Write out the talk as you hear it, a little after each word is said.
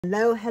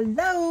Hello,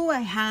 hello. I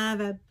have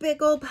a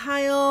big old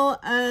pile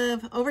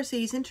of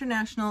overseas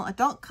international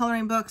adult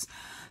coloring books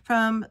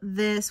from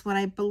this, what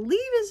I believe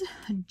is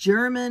a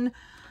German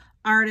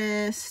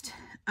artist.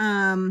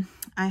 I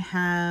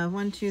have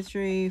 1, 2,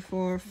 3,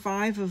 4,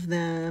 5 of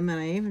them, and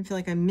I even feel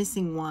like I'm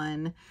missing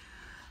one.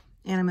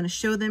 And I'm going to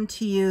show them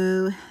to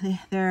you.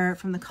 They're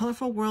from the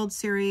Colorful World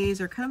series.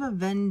 They're kind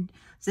of a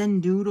Zen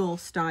Doodle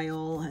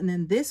style. And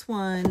then this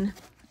one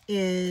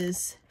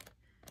is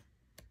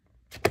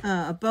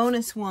a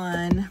bonus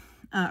one,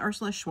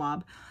 Ursula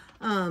Schwab,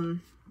 by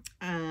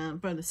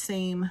the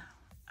same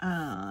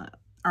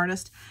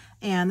artist.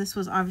 And this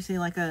was obviously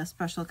like a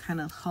special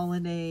kind of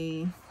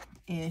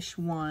holiday-ish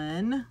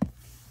one.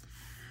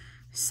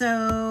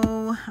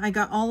 So I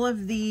got all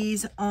of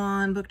these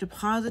on Book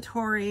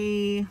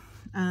Depository.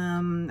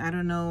 I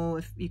don't know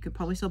if you could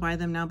probably still buy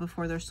them now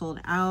before they're sold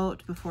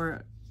out,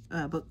 before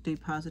Book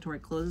Depository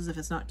closes, if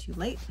it's not too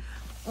late.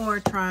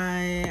 Or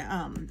try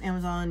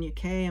Amazon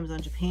UK,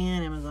 Amazon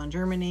Japan, Amazon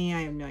Germany.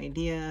 I have no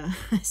idea.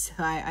 So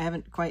I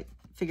haven't quite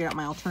figured out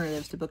my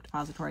alternatives to Book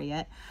Depository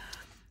yet.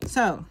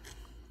 So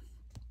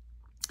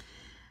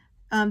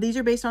these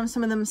are based on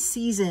some of them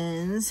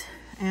seasons.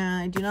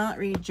 And I do not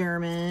read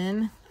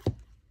German.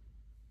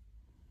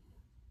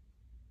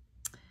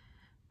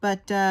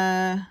 But,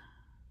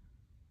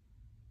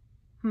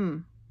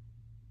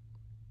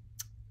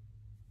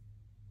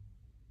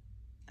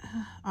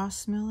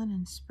 Osmillen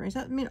and Spring. Does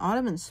that mean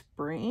autumn and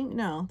spring?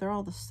 No, they're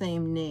all the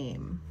same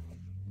name.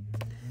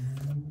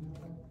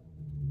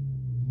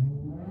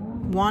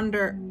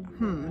 Wander.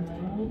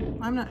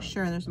 I'm not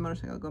sure. There's a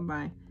motorcycle going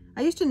by.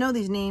 I used to know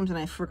these names and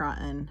I've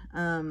forgotten.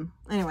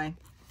 Anyway,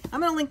 I'm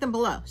going to link them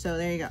below. So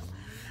there you go.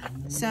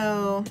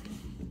 So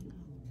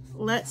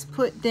let's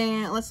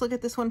look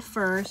at this one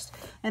first.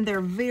 And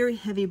they're very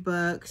heavy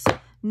books.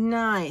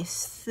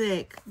 Nice,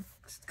 thick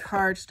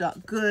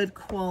cardstock, good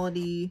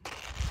quality,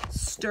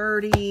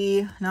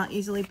 sturdy, not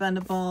easily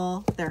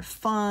bendable. They're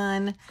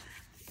fun.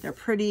 They're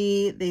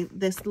pretty.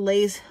 This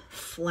lays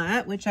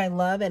flat, which I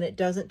love, and it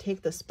doesn't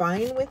take the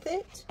spine with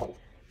it.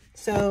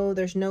 So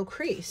there's no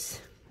crease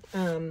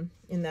in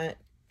that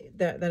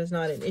is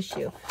not an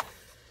issue.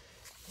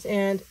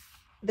 And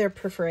they're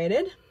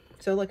perforated.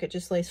 So look, it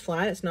just lays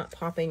flat. It's not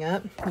popping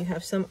up. You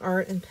have some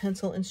art and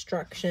pencil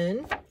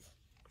instruction.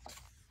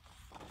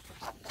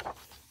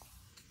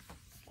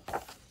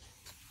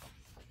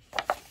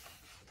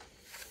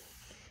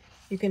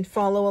 You can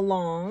follow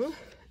along.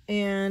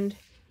 And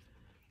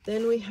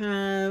then we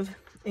have,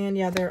 and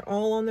yeah, they're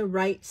all on the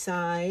right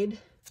side.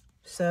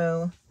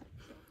 So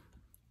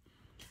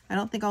I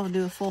don't think I'll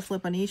do a full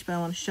flip on each, but I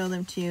want to show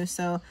them to you.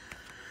 So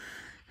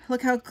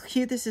look how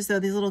cute this is though,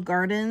 these little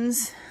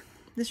gardens.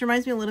 This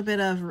reminds me a little bit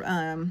of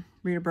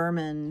Rita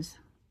Berman's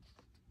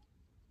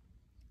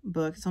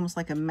book. It's almost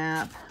like a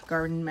map,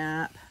 garden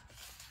map.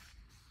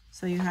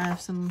 So you have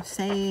some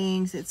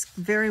sayings. It's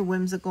very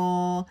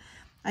whimsical.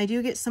 I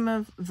do get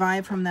some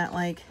vibe from that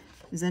like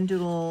Zen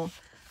Doodle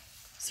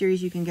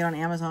series you can get on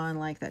Amazon,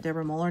 like that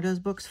Deborah Muller does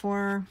books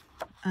for.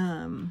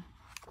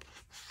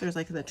 There's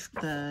like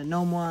the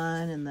gnome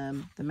one and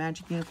the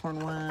magic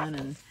unicorn one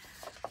and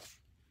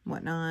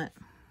whatnot.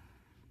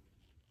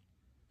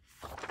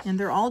 And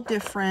they're all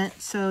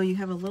different, so you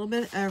have a little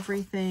bit of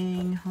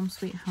everything. Home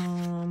Sweet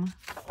Home.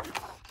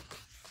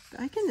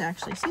 I can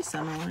actually see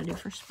some I want to do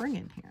for spring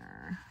in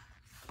here.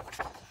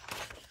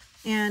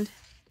 And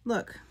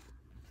look,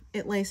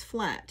 it lays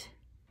flat.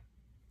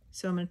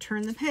 So I'm going to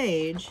turn the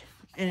page,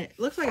 and it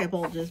looks like it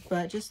bulges,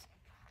 but just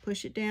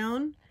push it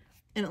down,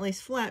 and it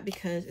lays flat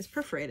because it's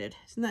perforated.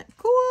 Isn't that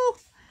cool?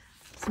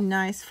 It's a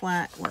nice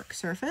flat work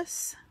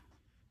surface.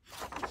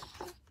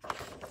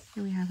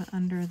 Here we have it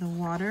under the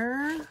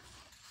water.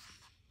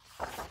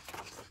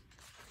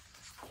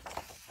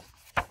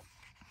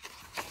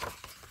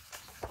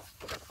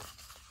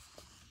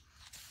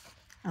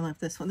 I love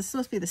this one. This is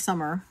supposed to be the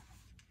summer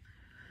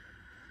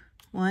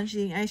one.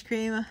 She's eating ice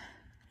cream.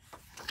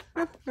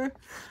 Or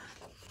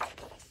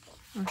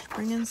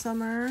spring and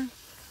summer.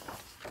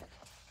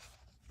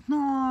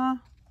 Aww.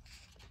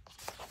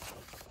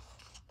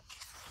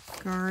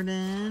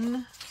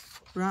 Garden.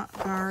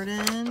 Rock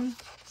garden.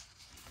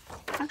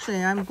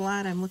 Actually, I'm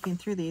glad I'm looking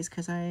through these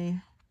because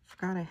I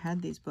forgot I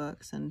had these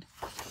books, and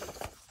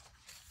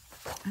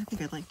I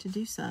think I'd like to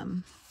do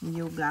some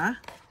yoga.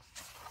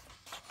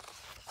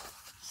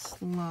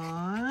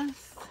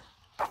 Sloth.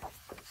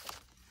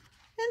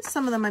 And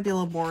some of them might be a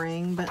little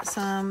boring, but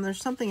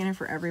there's something in it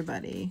for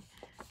everybody.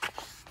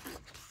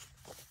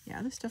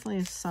 Yeah, this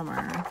definitely is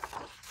summer.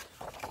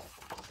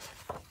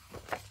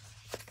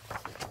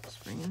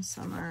 Spring and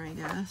summer, I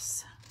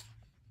guess.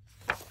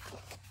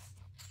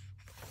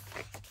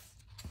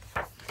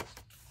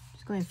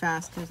 Just going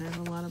fast because there's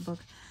a lot of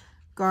books.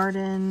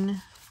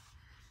 Garden.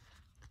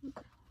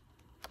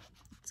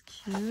 It's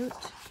cute.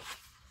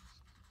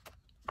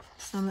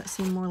 Some that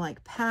seem more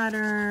like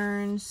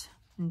patterns.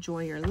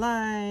 Enjoy your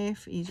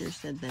life. Easier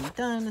said than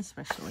done,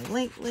 especially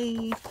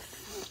lately.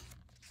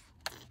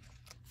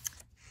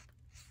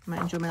 I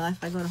might enjoy my life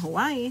if I go to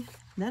Hawaii.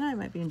 Then I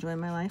might be enjoying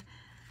my life.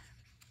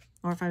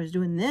 Or if I was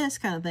doing this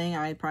kind of thing,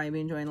 I'd probably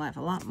be enjoying life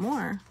a lot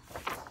more.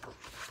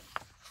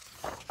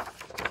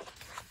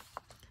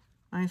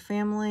 My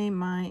family,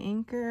 my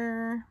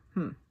anchor.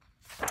 Yeah,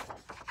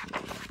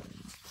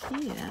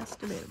 that's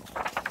debatable.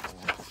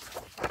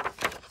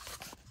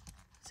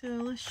 So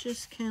let's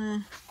just kind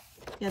of,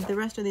 yeah, the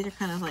rest of these are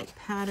kind of like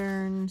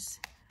patterns.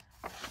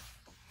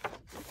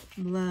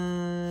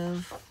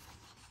 Love.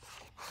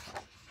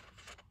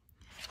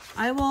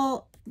 I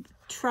will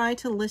try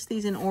to list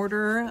these in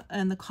order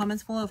in the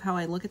comments below of how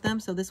I look at them.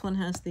 So this one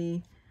has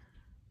the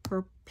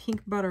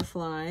pink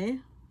butterfly,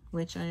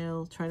 which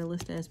I'll try to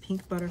list as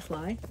pink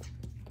butterfly.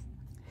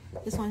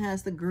 This one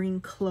has the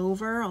green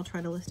clover. I'll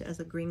try to list it as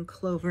a green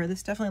clover.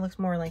 This definitely looks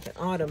more like an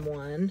autumn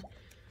one,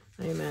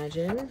 I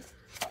imagine.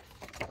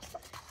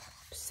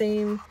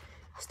 Same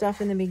stuff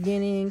in the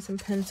beginning, some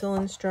pencil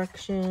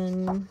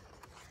instruction.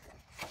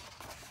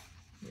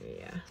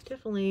 Yeah,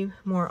 definitely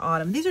more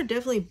autumn. These are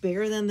definitely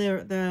bigger than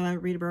the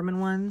Rita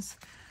Berman ones,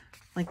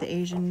 like the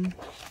Asian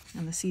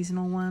and the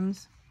seasonal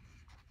ones.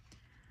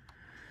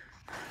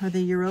 Or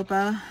the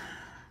Europa.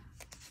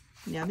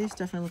 Yeah, these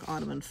definitely look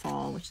autumn and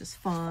fall, which is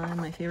fun.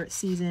 My favorite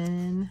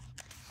season.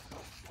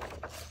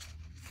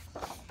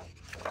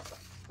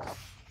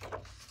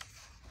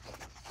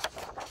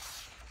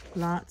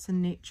 Lots of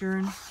nature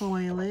and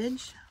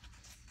foliage.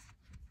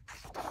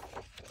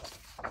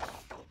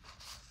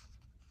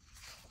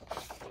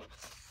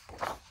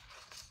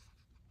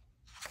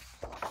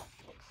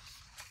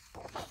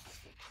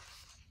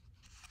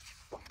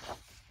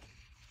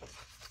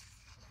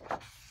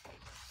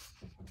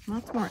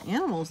 Lots more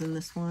animals in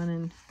this one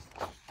and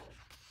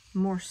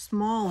more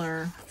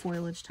smaller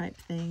foliage type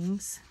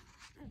things.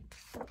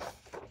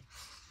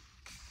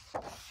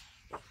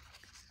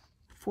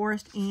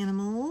 Forest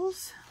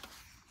animals.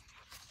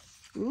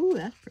 Ooh,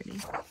 that's pretty.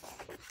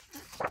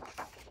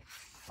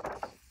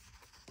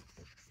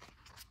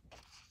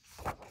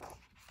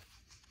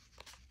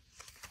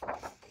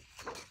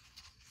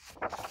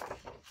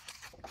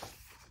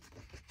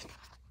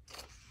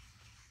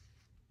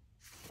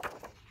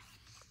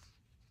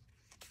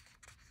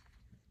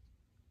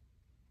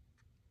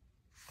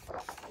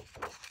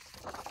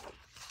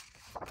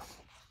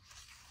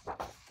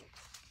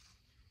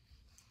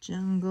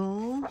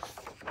 Jungle.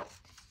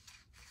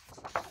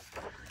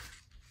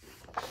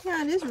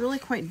 Yeah, it is really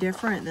quite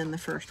different than the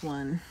first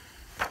one.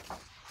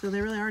 So they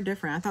really are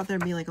different. I thought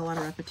there'd be like a lot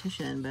of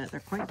repetition, but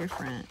they're quite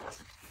different.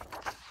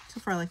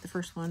 So far I like the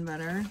first one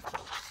better.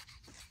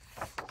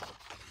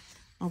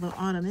 Although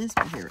autumn is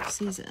my favorite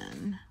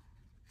season.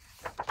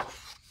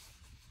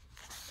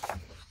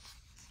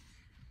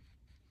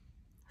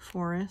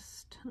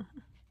 Forest.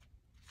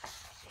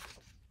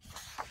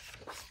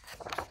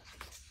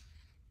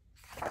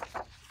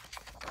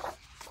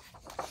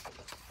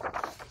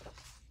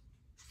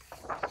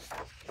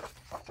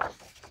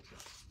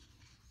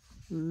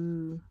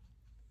 Ooh,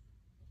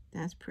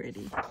 that's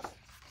pretty.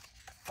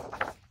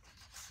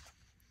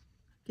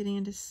 Getting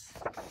into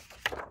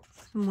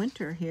some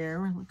winter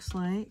here, it looks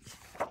like.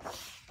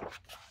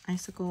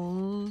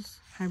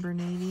 Icicles,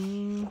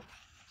 hibernating.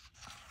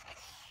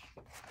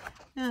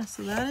 Yeah,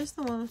 so that is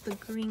the one with the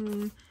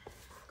green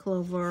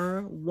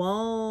clover.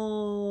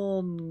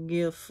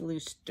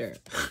 Waldgeflüster.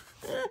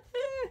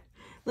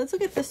 Let's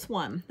look at this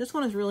one. This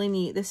one is really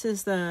neat. This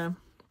is the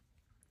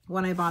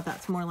one I bought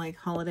that's more like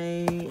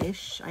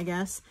holiday-ish, I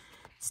guess.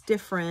 It's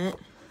different.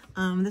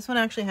 This one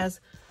actually has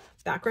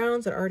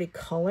backgrounds that are already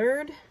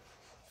colored.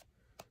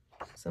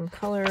 Some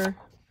color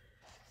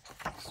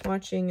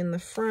swatching in the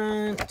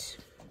front.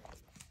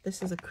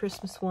 This is a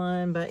Christmas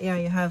one, but yeah,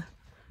 you have,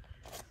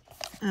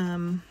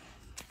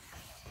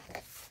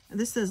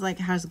 this is like,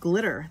 has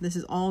glitter. This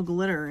is all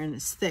glitter and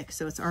it's thick,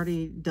 so it's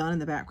already done in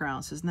the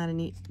background. So isn't that a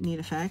neat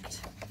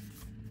effect?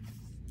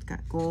 It's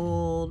got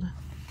gold.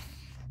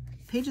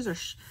 Pages are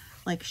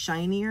like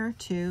shinier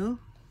too.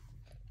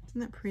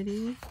 Isn't that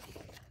pretty?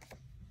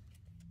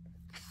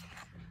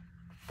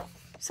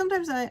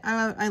 Sometimes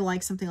I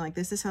like something like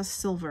this. This has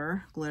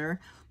silver glitter.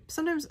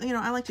 Sometimes, you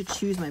know, I like to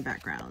choose my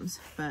backgrounds,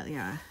 but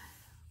yeah.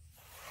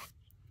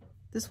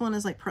 This one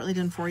is like partly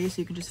done for you, so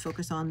you can just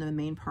focus on the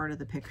main part of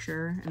the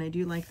picture. And I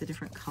do like the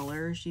different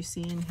colors you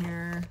see in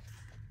here.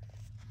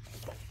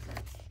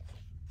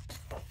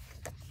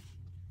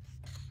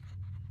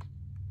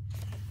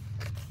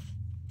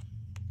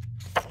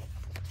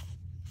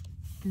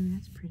 Ooh,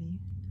 that's pretty.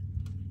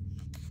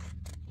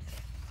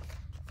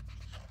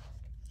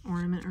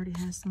 Ornament already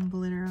has some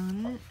glitter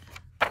on it.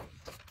 I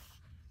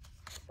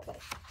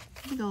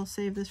think I'll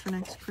save this for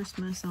next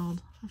Christmas. I'll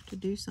have to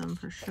do some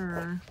for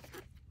sure.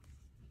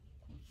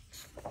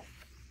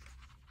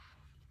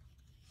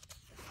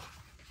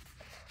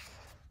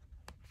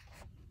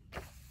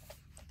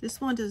 This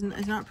one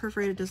is not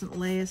perforated, doesn't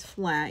lay as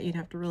flat. You'd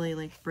have to really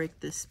like break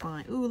this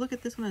spine. Ooh, look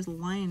at this one, is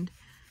lined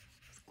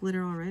with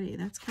glitter already.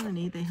 That's kind of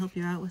neat. They help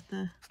you out with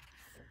the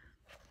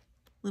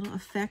little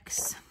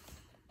effects.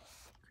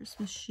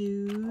 Christmas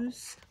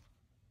shoes.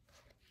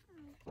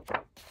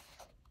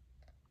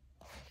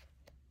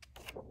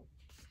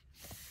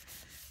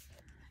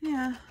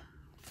 Yeah.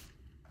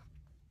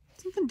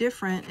 something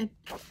different.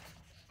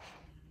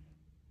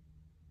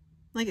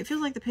 It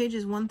feels like the page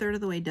is 1/3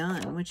 of the way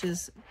done, which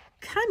is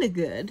kind of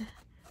good,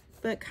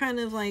 but kind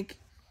of like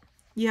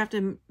you have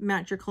to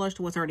match your colors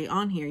to what's already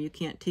on here. You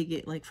can't take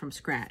it like from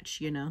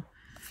scratch, you know.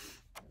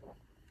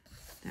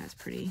 That's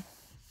pretty.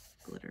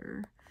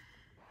 Glitter.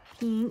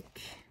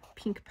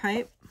 Pink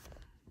pipe.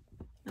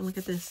 And look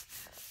at this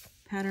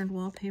patterned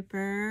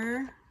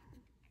wallpaper.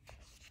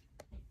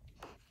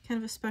 Kind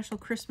of a special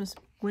Christmas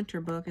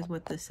winter book is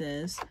what this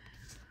is.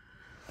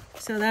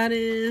 So that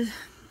is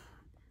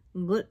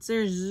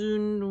Glitzer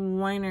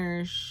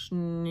Zundweiner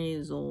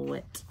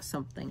Schneezelwit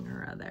something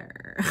or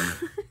other.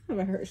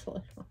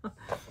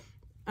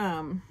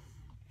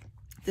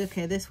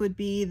 Okay, this would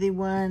be the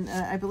one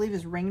I believe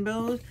is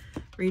Rainbow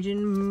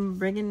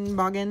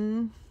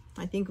Regenbogen.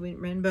 I think we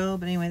rainbow,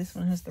 but anyway, this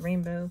one has the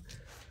rainbow.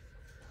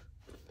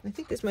 I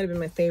think this might have been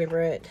my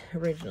favorite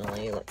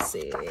originally. Let's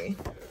see.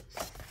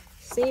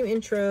 Same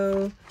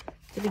intro,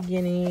 the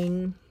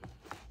beginning.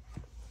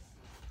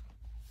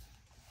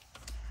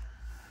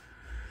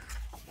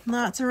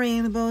 Lots of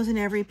rainbows in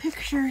every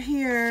picture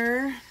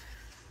here.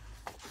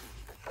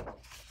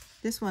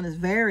 This one is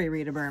very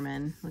Rita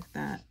Berman. Look at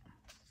that.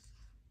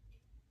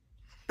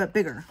 But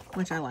bigger,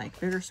 which I like.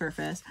 Bigger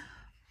surface.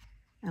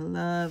 I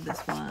love this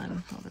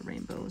one. All the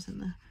rainbows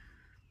and the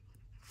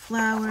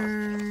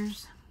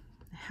flowers.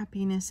 The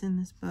happiness in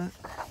this book.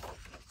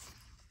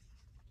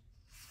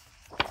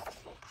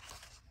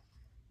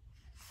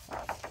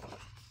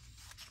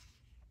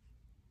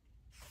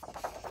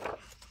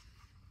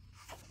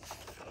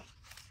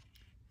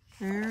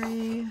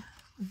 Very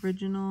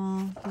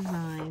original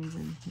designs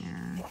in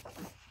here.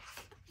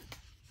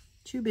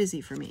 Too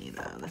busy for me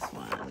though, this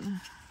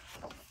one.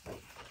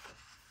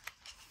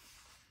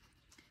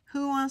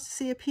 Who wants to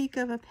see a peek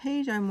of a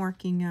page I'm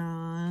working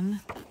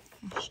on?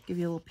 I'll just give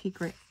you a little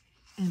peek right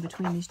in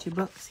between these two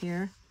books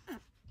here.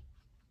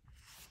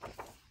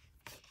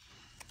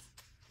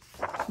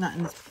 Not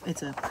in this,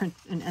 it's an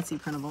Etsy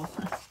printable.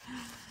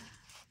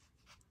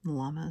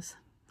 Llamas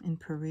in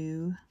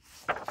Peru.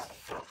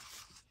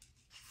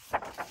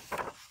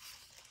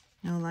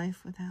 No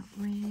life without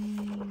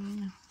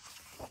rain.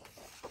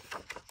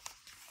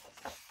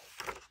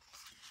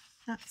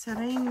 Lots of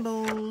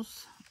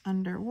rainbows,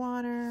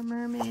 underwater,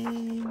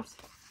 mermaids.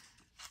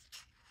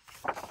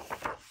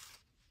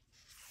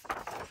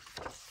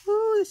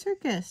 Ooh, the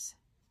circus.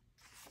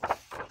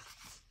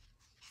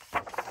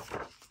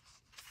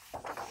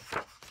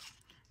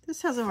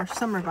 This has a more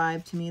summer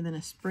vibe to me than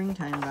a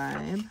springtime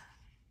vibe.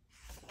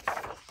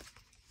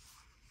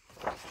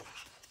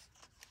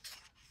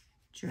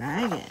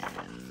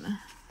 Dragon.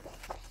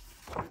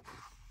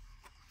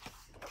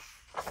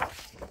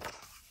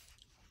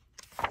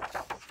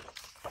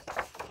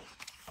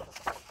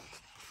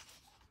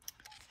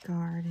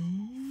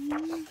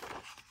 Garden.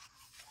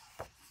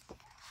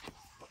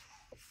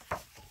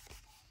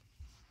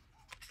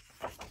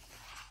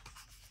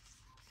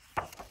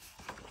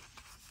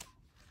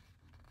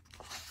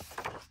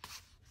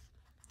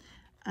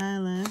 I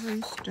love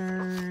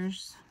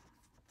roosters.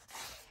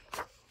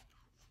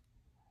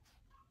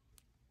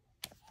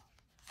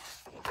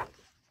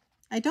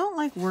 I don't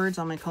like words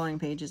on my coloring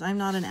pages. I'm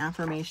not an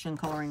affirmation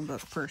coloring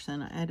book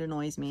person. It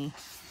annoys me.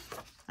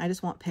 I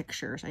just want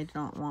pictures. I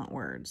don't want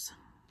words.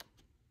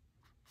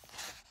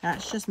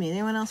 That's just me.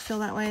 Anyone else feel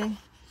that way?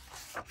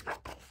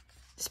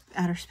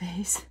 Outer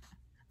space.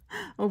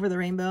 Over the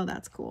rainbow.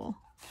 That's cool.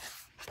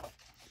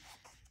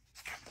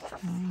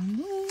 Over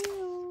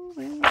the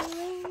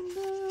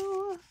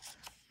rainbow.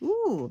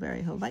 Ooh,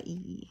 very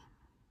Hawaii.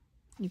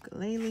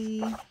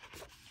 Ukulele.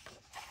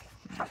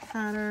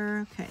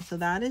 Pattern. Okay, so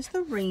that is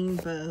the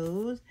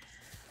rainbows.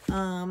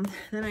 Then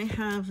I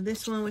have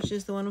this one, which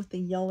is the one with the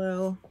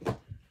yellow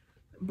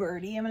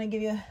birdie. I'm going to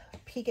give you a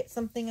peek at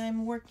something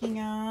I'm working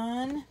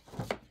on.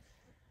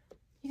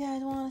 You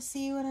guys want to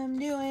see what I'm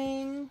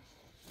doing?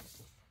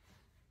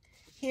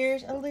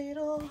 Here's a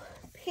little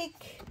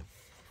peek.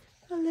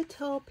 A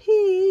little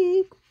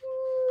peek.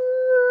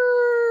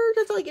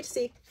 That's all you get to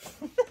see.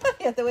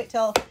 You have to wait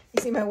till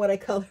you see my what I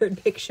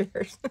colored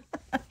pictures.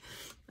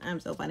 I'm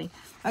so funny.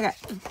 Okay.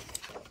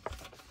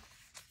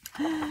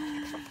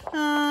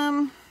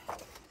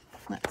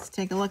 Let's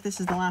take a look.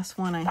 This is the last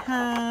one I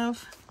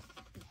have.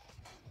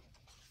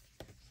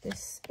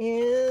 This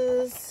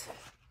is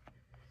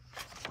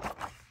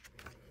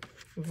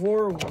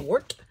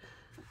Vorwort.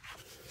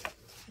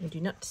 I do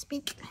not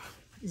speak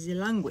the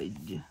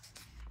language.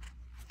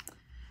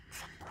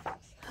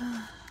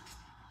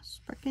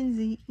 Sprechen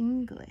the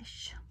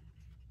English.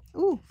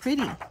 Ooh,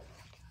 pretty.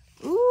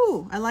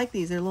 Ooh, I like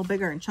these. They're a little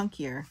bigger and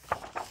chunkier.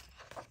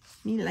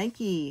 Me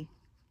likey.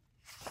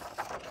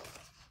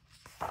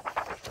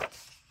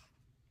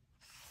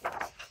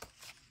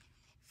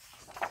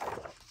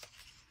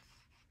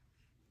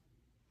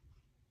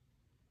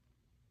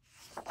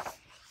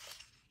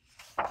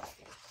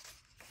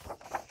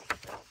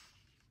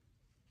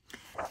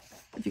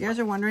 If you guys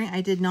are wondering,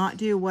 I did not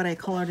do what I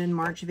colored in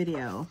March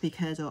video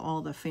because of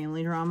all the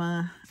family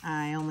drama.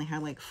 I only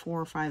had like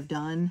 4 or 5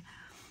 done.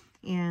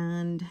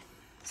 And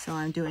So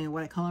I'm doing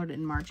what I colored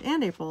in March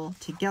and April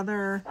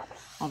together.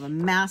 I'll have a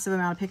massive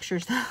amount of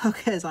pictures though,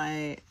 because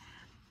I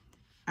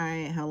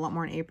have a lot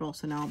more in April,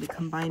 so now I'll be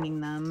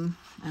combining them.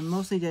 I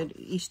mostly did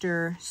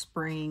Easter,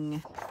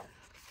 spring,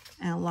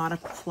 and a lot of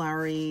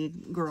flowery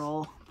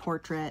girl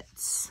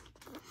portraits.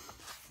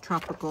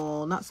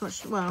 Tropical, not so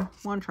much, well,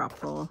 one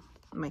tropical.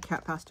 My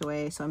cat passed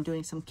away, so I'm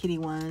doing some kitty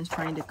ones,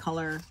 trying to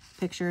color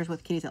pictures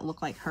with kitties that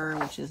look like her,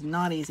 which is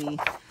not easy.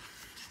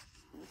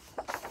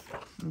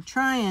 I'm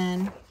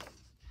trying.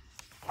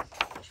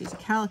 She's a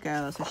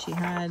calico, so she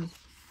had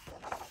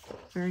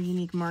very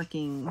unique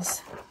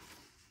markings.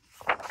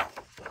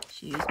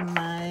 She's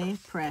my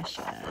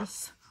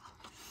precious.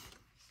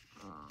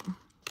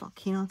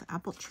 Volcano with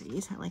apple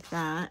trees. I like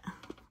that.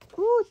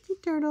 Ooh, sea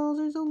turtles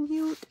are so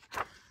cute.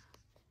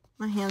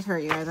 My hands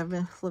hurt, you guys. I've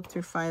been flipped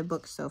through 5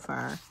 books so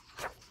far.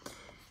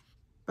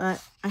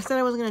 But I said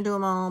I wasn't going to do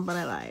them all, but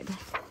I lied.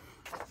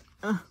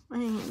 Oh, my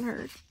hand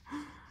hurts.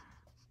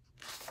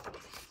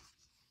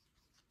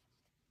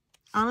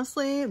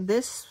 Honestly,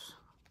 this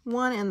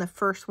one and the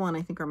first one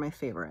I think are my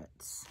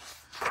favorites.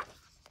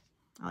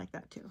 I like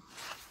that too.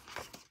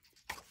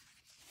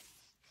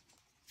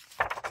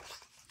 I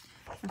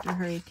have to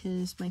hurry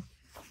because my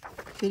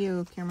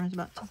video camera is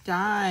about to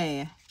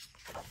die.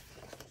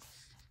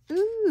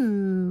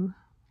 Ooh.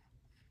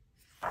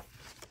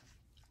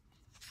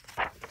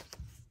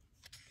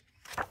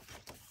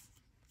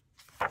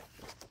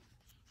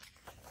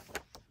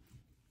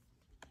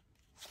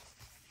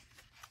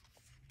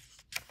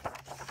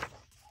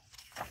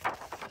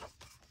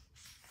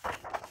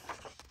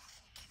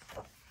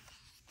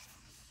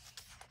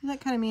 Does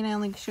that kind of mean I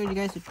only showed you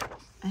guys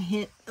a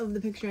hint of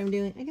the picture I'm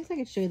doing? I guess I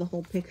could show you the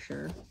whole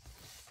picture.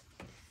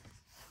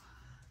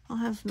 I'll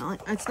have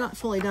not, it's not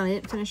fully done. I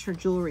didn't finish her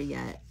jewelry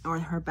yet, or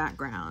her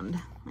background.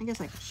 I guess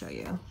I could show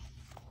you.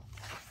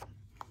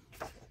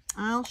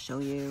 I'll show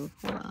you.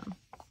 Hold on.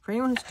 For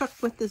anyone who's stuck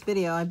with this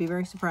video, I'd be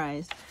very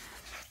surprised.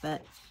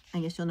 But I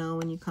guess you'll know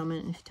when you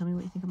comment and tell me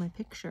what you think of my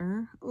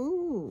picture.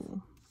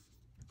 Ooh.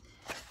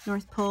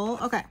 North Pole.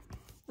 Okay.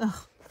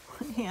 Oh,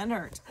 my hand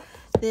hurts.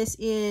 This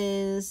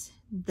is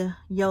the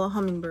yellow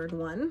hummingbird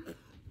one.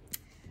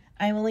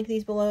 I will link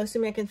these below,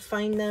 assuming I can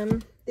find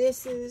them.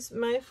 This is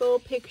my full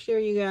picture,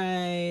 you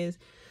guys.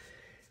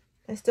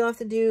 I still have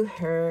to do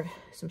her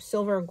some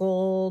silver,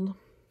 gold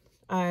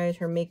eyes,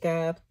 her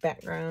makeup,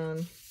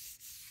 background.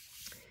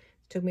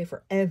 Took me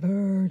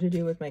forever to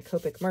do with my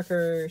Copic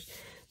markers.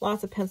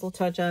 Lots of pencil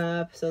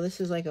touch-up. So this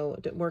is like a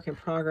work in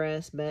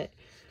progress, but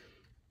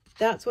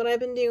that's what I've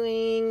been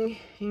doing.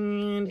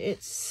 And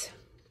it's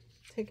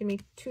taken me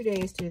 2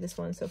 days to do this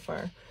one so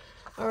far.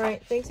 All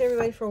right, thanks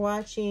everybody for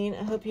watching.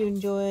 I hope you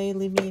enjoy.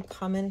 Leave me a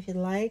comment if you'd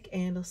like,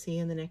 and I'll see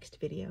you in the next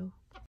video.